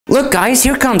Look guys,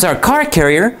 here comes our car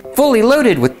carrier, fully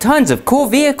loaded with tons of cool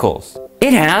vehicles.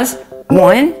 It has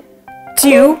 1,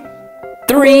 2,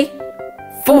 3,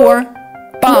 4,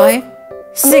 5,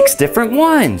 6 different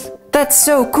ones. That's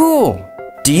so cool.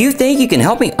 Do you think you can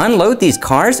help me unload these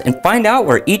cars and find out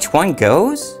where each one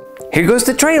goes? Here goes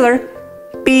the trailer.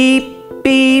 Beep,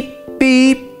 beep,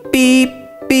 beep, beep,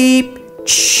 beep.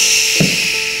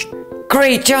 Shh.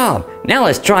 Great job. Now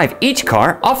let's drive each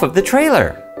car off of the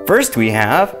trailer. First we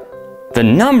have the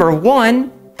number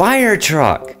 1 fire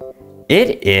truck.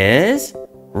 It is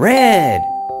red.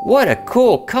 What a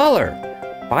cool color.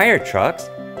 Fire trucks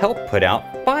help put out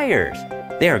fires.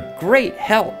 They are great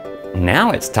help.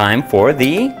 Now it's time for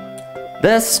the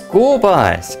school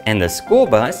bus. And the school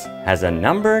bus has a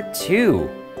number 2.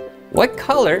 What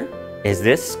color is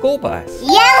this school bus?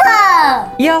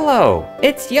 Yellow! Yellow.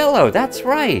 It's yellow, that's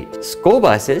right. School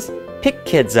buses pick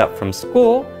kids up from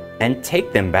school and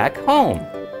take them back home.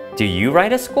 Do you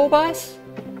ride a school bus?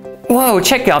 Whoa,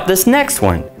 check out this next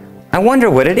one. I wonder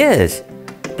what it is.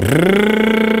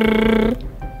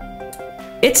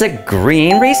 It's a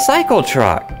green recycle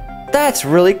truck. That's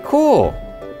really cool.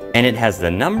 And it has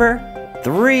the number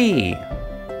 3.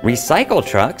 Recycle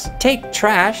trucks take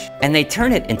trash and they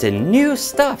turn it into new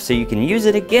stuff so you can use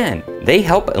it again. They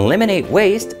help eliminate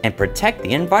waste and protect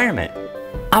the environment.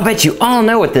 I'll bet you all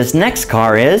know what this next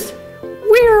car is.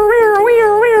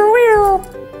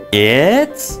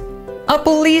 It's a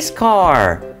police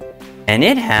car. And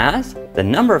it has the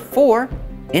number 4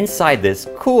 inside this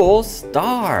cool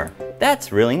star.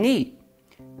 That's really neat.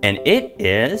 And it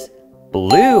is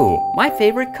blue, my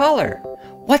favorite color.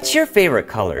 What's your favorite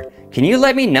color? Can you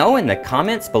let me know in the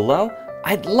comments below?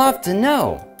 I'd love to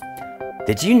know.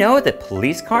 Did you know that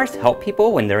police cars help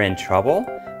people when they're in trouble?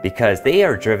 Because they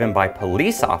are driven by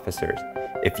police officers.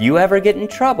 If you ever get in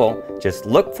trouble, just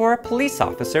look for a police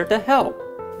officer to help.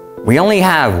 We only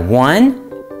have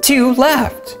 1, 2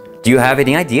 left. Do you have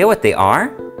any idea what they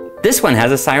are? This one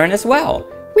has a siren as well.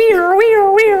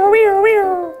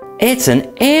 It's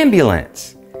an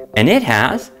ambulance. And it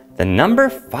has the number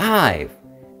 5.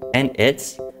 And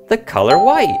it's the color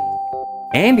white.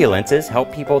 Ambulances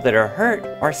help people that are hurt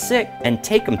or sick and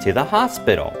take them to the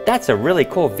hospital. That's a really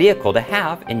cool vehicle to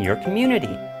have in your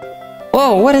community.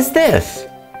 Whoa, what is this?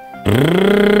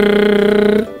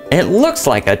 It looks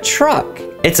like a truck.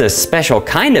 It's a special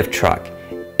kind of truck.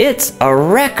 It's a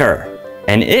wrecker.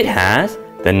 And it has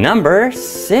the number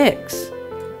 6.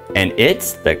 And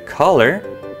it's the color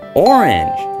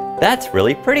orange. That's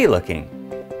really pretty looking.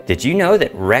 Did you know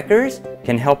that wreckers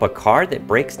can help a car that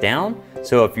breaks down?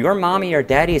 So if your mommy or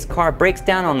daddy's car breaks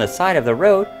down on the side of the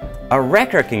road, a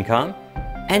wrecker can come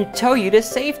and tow you to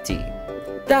safety.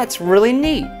 That's really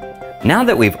neat. Now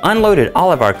that we've unloaded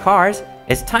all of our cars,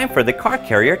 it's time for the car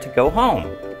carrier to go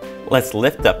home. Let's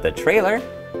lift up the trailer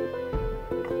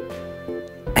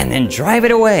and then drive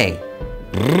it away.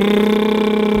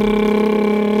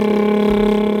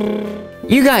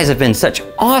 You guys have been such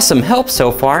awesome help so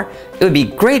far. It would be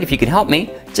great if you could help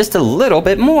me just a little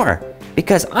bit more,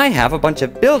 because I have a bunch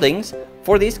of buildings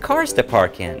for these cars to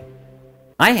park in.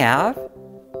 I have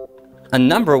a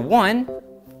number 1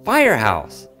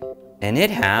 firehouse, and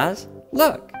it has,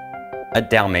 look, a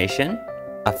Dalmatian,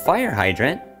 a fire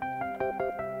hydrant,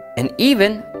 and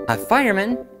even a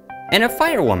fireman and a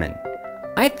firewoman.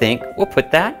 I think we'll put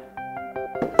that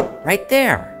right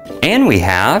there. And we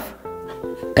have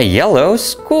a yellow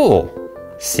school.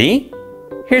 See?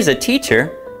 Here's a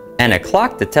teacher and a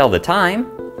clock to tell the time.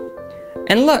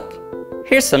 And look,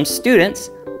 here's some students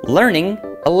learning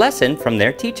a lesson from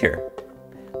their teacher.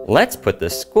 Let's put the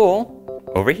school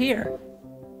over here.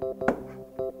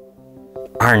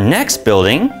 Our next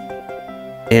building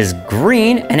is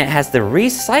green and it has the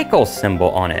recycle symbol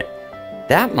on it.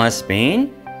 That must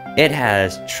mean it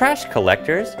has trash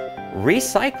collectors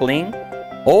recycling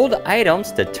old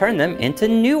items to turn them into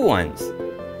new ones.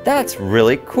 That's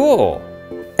really cool.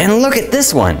 And look at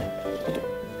this one.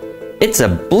 It's a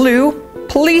blue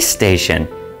police station.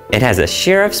 It has a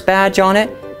sheriff's badge on it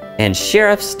and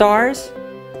sheriff's stars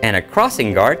and a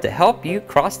crossing guard to help you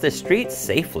cross the street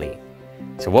safely.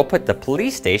 So we'll put the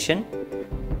police station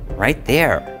right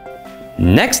there.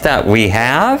 Next up we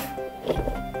have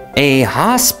a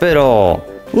hospital.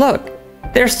 Look,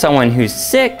 there's someone who's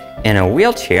sick in a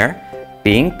wheelchair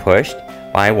being pushed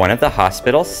by one of the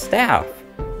hospital staff.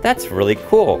 That's really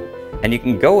cool. And you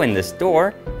can go in this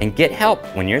door and get help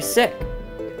when you're sick.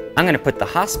 I'm gonna put the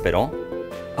hospital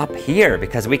up here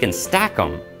because we can stack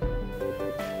them.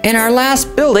 And our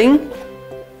last building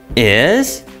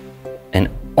is an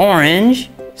orange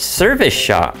service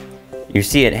shop. You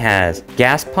see it has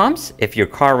gas pumps if your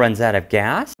car runs out of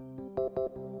gas.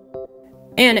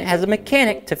 And it has a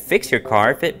mechanic to fix your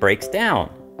car if it breaks down.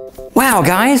 Wow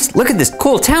guys, look at this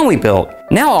cool town we built.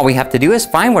 Now all we have to do is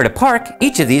find where to park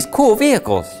each of these cool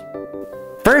vehicles.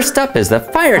 First up is the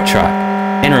fire truck.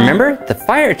 And remember, the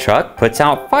fire truck puts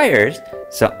out fires,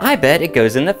 so I bet it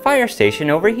goes in the fire station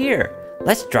over here.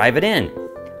 Let's drive it in.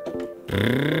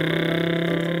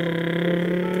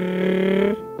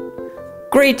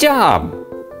 Great job!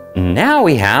 Now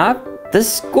we have the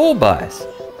school bus.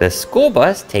 The school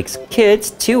bus takes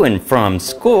kids to and from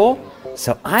school,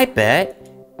 so I bet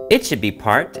it should be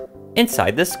parked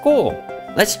inside the school.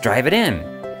 Let's drive it in.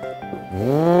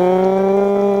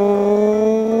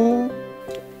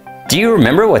 Do you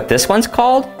remember what this one's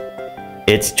called?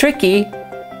 It's tricky.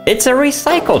 It's a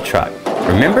recycle truck.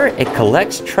 Remember, it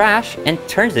collects trash and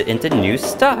turns it into new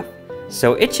stuff.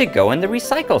 So it should go in the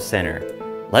recycle center.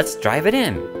 Let's drive it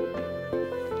in.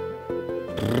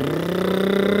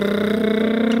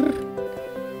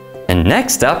 And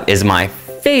next up is my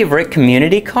favorite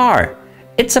community car.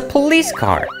 It's a police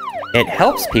car. It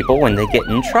helps people when they get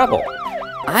in trouble.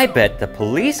 I bet the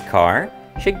police car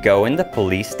should go in the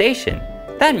police station.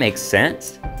 That makes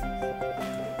sense.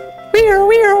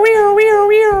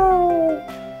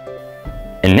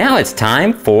 And now it's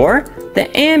time for the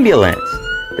ambulance.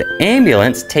 The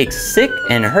ambulance takes sick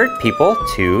and hurt people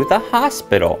to the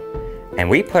hospital. And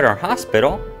we put our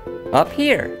hospital up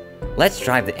here. Let's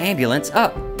drive the ambulance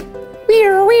up.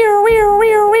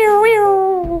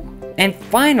 And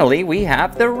finally, we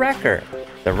have the wrecker.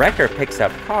 The wrecker picks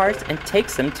up cars and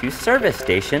takes them to service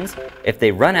stations if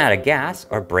they run out of gas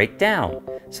or break down.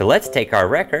 So let's take our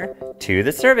wrecker to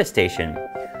the service station.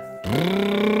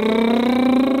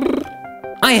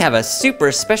 I have a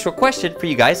super special question for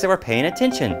you guys that were paying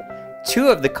attention. 2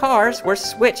 of the cars were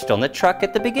switched on the truck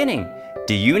at the beginning.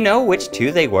 Do you know which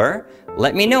 2 they were?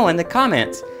 Let me know in the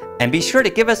comments. And be sure to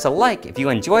give us a like if you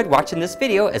enjoyed watching this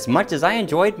video as much as I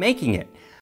enjoyed making it.